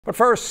But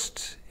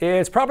first,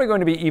 it's probably going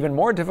to be even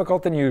more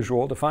difficult than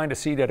usual to find a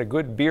seat at a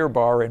good beer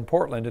bar in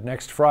Portland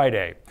next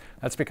Friday.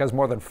 That's because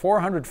more than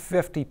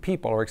 450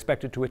 people are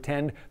expected to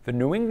attend the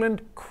New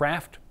England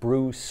Craft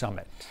Brew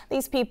Summit.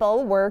 These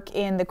people work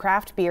in the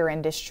craft beer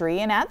industry,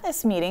 and at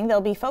this meeting they'll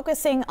be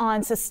focusing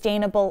on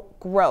sustainable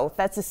growth.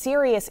 That's a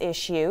serious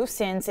issue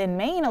since in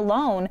Maine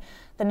alone,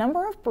 the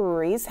number of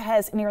breweries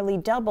has nearly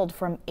doubled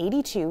from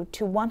 82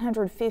 to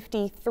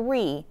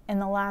 153 in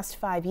the last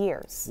 5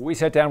 years. We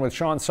sat down with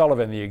Sean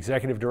Sullivan, the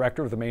executive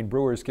director of the Maine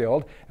Brewers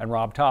Guild, and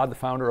Rob Todd, the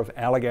founder of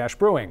Allagash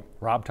Brewing.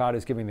 Rob Todd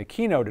is giving the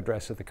keynote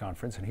address at the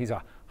conference, and he's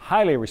a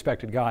highly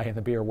respected guy in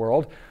the beer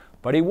world,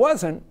 but he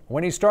wasn't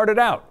when he started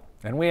out.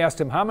 And we asked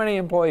him how many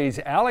employees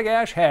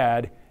Allagash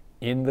had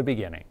in the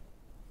beginning.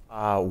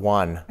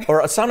 One.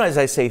 Or sometimes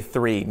I say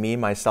three, me,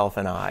 myself,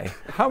 and I.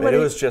 But it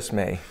was just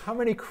me. How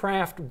many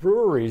craft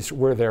breweries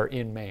were there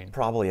in Maine?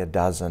 Probably a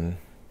dozen.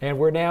 And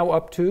we're now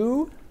up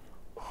to?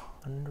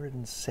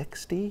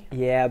 160?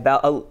 Yeah,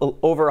 about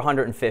over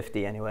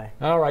 150 anyway.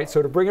 All right,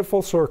 so to bring it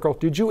full circle,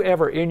 did you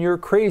ever, in your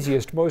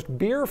craziest, most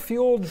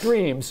beer-fueled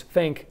dreams,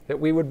 think that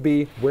we would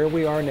be where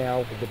we are now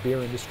with the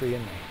beer industry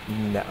in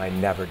Maine? No, I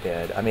never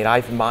did. I mean,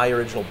 my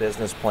original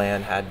business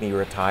plan had me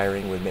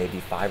retiring with maybe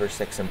 5 or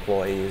 6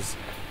 employees.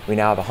 We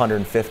now have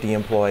 150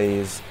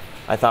 employees.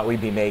 I thought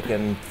we'd be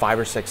making 5,000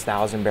 or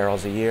 6,000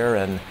 barrels a year,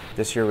 and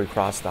this year we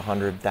crossed the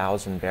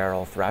 100,000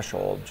 barrel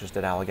threshold just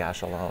at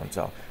Allagash alone.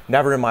 So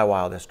never in my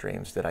wildest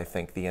dreams did I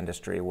think the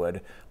industry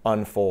would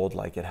unfold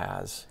like it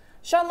has.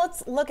 Sean,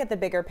 let's look at the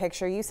bigger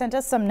picture. You sent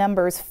us some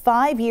numbers.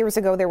 5 years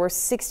ago, there were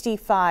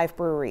 65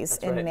 breweries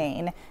in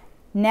Maine.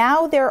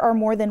 Now there are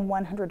more than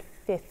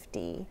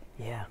 150.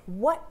 Yeah.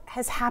 What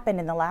has happened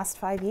in the last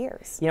 5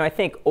 years? You know, I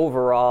think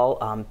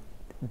overall,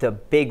 the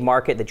big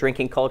market, the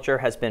drinking culture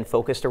has been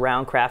focused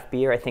around craft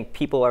beer. I think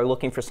people are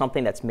looking for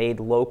something that's made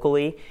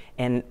locally,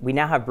 and we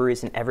now have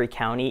breweries in every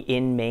county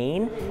in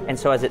Maine. And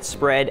so as it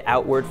spread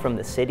outward from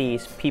the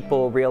cities,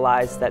 people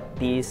realized that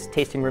these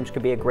tasting rooms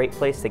could be a great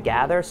place to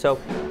gather. So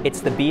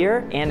it's the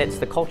beer and it's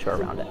the culture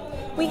around it.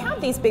 We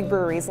have these big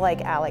breweries like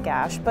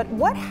Allagash, but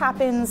what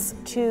happens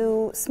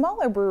to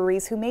smaller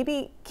breweries who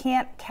maybe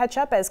can't catch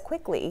up as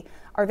quickly?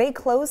 Are they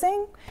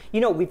closing?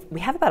 You know, we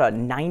have about a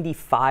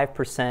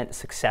 95%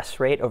 success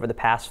rate over the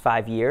past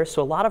 5 years,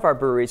 so a lot of our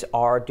breweries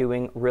are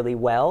doing really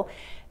well.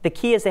 The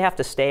key is they have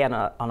to stay on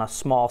a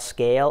small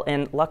scale,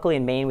 and luckily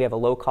in Maine we have a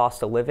low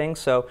cost of living,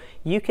 so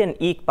you can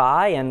eke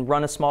by and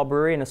run a small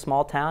brewery in a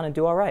small town and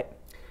do all right.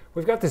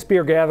 We've got this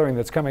beer gathering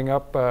that's coming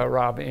up,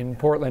 Rob, in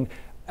Portland.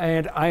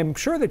 And I'm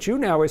sure that you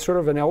now, as sort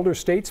of an elder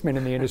statesman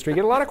in the industry,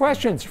 get a lot of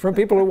questions from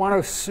people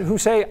who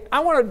say, I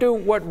want to do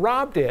what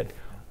Rob did.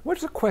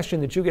 What's the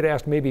question that you get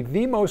asked maybe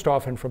the most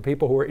often from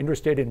people who are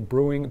interested in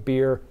brewing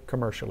beer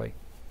commercially?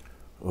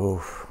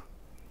 Oof.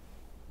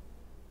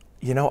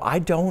 You know, I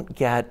don't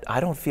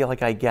feel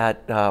like I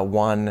get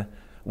one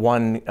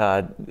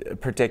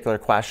particular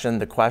question.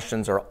 The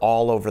questions are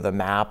all over the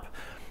map.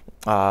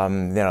 You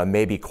know,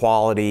 maybe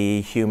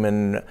quality,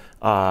 human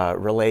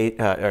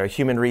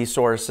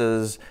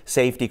resources,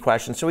 safety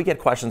questions. So we get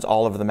questions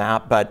all over the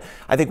map. But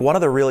I think one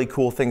of the really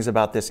cool things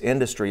about this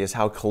industry is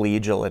how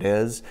collegial it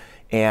is.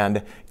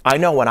 And I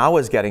know when I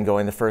was getting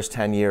going the first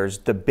 10 years,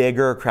 the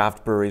bigger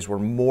craft breweries were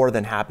more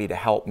than happy to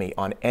help me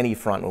on any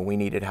front when we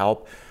needed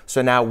help.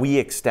 So now we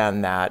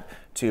extend that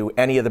to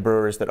any of the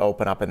brewers that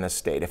open up in this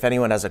state. If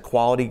anyone has a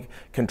quality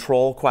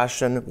control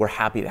question, we're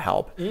happy to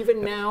help.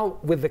 Even now,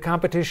 with the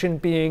competition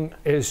being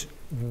as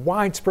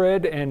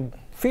widespread and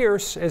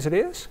fierce as it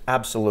is?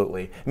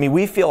 Absolutely. I mean,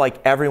 we feel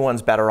like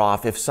everyone's better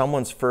off if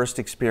someone's first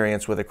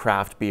experience with a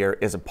craft beer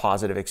is a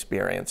positive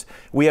experience.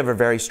 We have a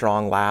very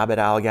strong lab at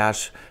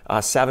Allagash,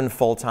 7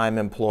 full-time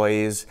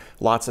employees,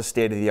 lots of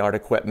state-of-the-art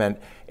equipment,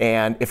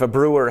 and if a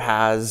brewer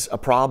has a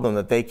problem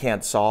that they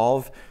can't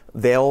solve,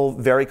 they'll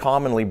very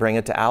commonly bring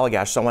it to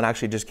Allagash. Someone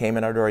actually just came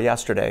in our door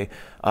yesterday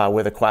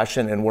with a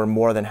question, and we're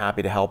more than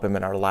happy to help him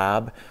in our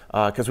lab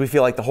because we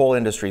feel like the whole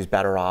industry is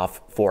better off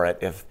for it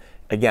if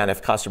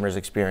customers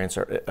experience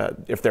or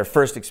if their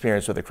first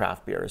experience with a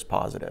craft beer is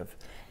positive.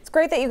 It's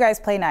great that you guys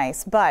play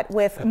nice, but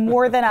with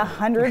more than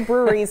 100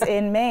 breweries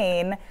in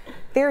Maine,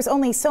 there's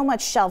only so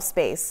much shelf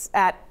space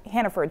at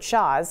Hannaford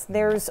Shaw's.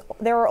 There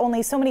are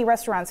only so many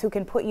restaurants who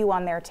can put you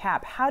on their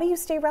tap. How do you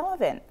stay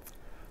relevant?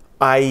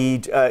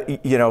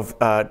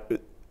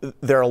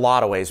 There are a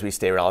lot of ways we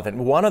stay relevant.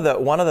 One of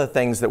the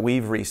things that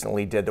we've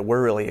recently did that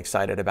we're really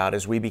excited about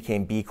is we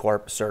became B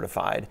Corp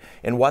certified.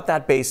 And what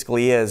that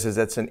basically is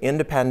it's an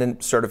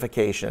independent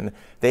certification.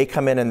 They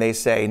come in and they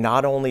say,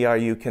 not only are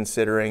you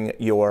considering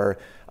your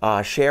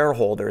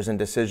shareholders and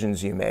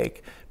decisions you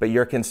make, but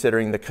you're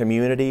considering the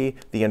community,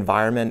 the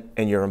environment,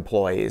 and your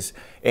employees.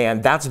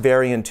 And that's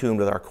very in tune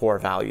with our core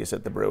values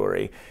at the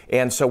brewery.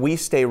 And so we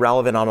stay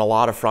relevant on a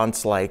lot of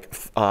fronts, like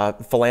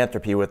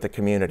philanthropy with the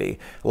community.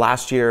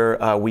 Last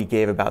year, we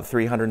gave about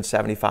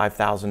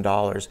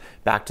 $375,000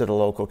 back to the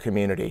local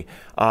community.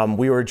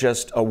 We were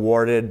just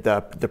awarded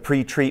the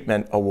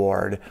pre-treatment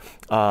award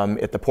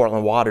at the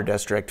Portland Water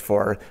District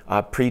for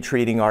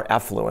pre-treating our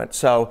effluent.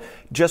 So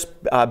just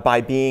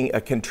by being a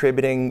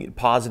contributing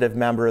positive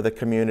member of the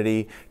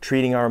community,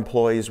 treating our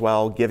employees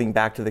well, giving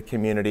back to the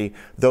community,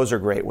 those are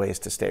great ways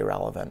to stay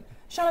relevant.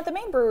 Sean, at the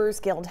Maine Brewers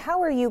Guild,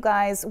 how are you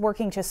guys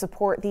working to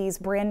support these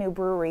brand new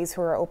breweries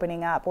who are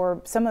opening up,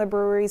 or some of the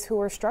breweries who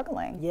are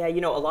struggling? Yeah,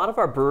 you know, a lot of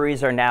our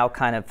breweries are now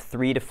kind of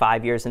 3 to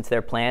 5 years into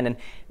their plan, and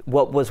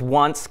what was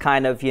once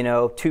kind of, you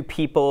know, 2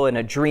 people in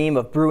a dream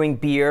of brewing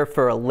beer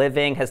for a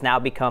living has now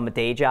become a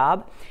day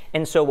job.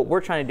 And so what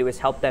we're trying to do is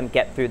help them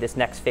get through this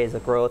next phase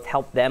of growth,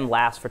 help them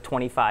last for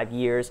 25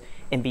 years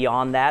and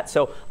beyond that.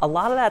 So a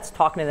lot of that's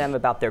talking to them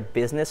about their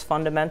business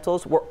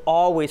fundamentals. We're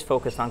always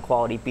focused on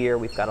quality beer.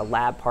 We've got a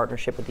lab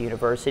partnership with the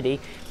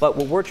university. But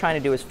what we're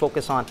trying to do is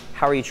focus on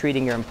how are you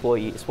treating your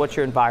employees? What's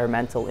your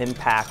environmental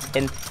impact?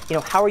 And, you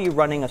know, how are you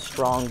running a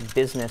strong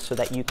business so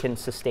that you can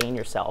sustain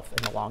yourself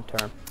in the long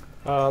term?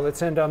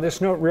 Let's end on this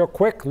note real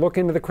quick. Look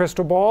into the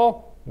crystal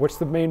ball. What's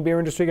the Maine beer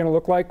industry going to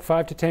look like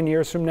 5 to 10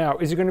 years from now?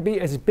 Is it going to be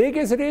as big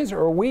as it is, or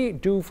are we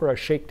due for a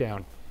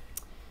shakedown?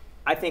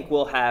 I think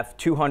we'll have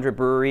 200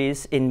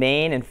 breweries in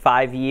Maine in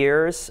 5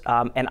 years,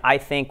 and I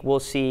think we'll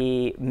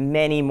see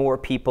many more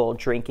people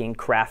drinking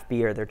craft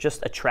beer. They're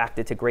just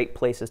attracted to great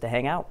places to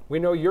hang out. We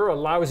know you're a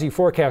lousy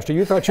forecaster.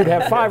 You thought you'd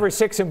have 5 or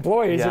 6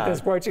 employees at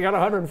this point. You got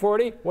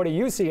 140. What do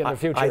you see in the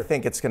future? I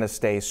think it's going to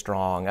stay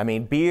strong. I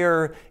mean,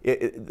 beer,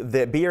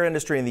 the beer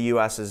industry in the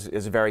U.S.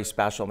 is very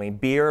special. I mean,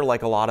 beer,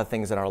 like a lot of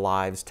things in our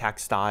lives,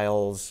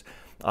 textiles,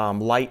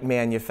 light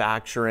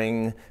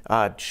manufacturing,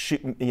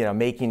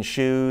 making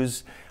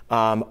shoes.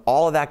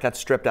 All of that got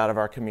stripped out of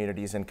our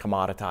communities and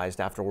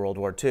commoditized after World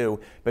War II.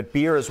 But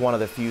beer is one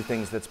of the few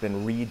things that's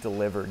been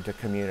redelivered to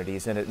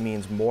communities, and it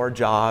means more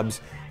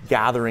jobs,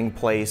 gathering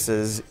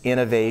places,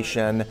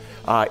 innovation.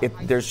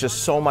 There's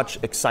just so much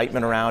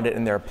excitement around it,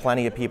 and there are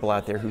plenty of people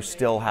out there who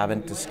still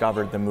haven't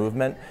discovered the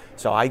movement.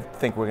 So I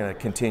think we're going to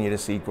continue to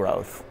see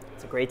growth.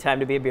 It's a great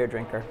time to be a beer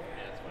drinker.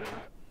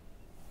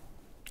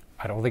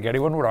 I don't think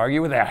anyone would argue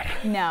with that.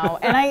 No,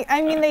 and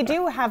I mean, they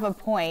do have a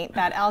point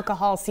that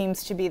alcohol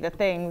seems to be the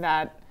thing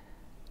that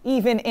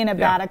even in a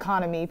bad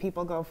economy,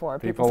 people go for.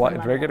 People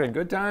drink it in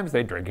good times,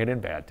 they drink it in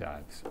bad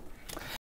times.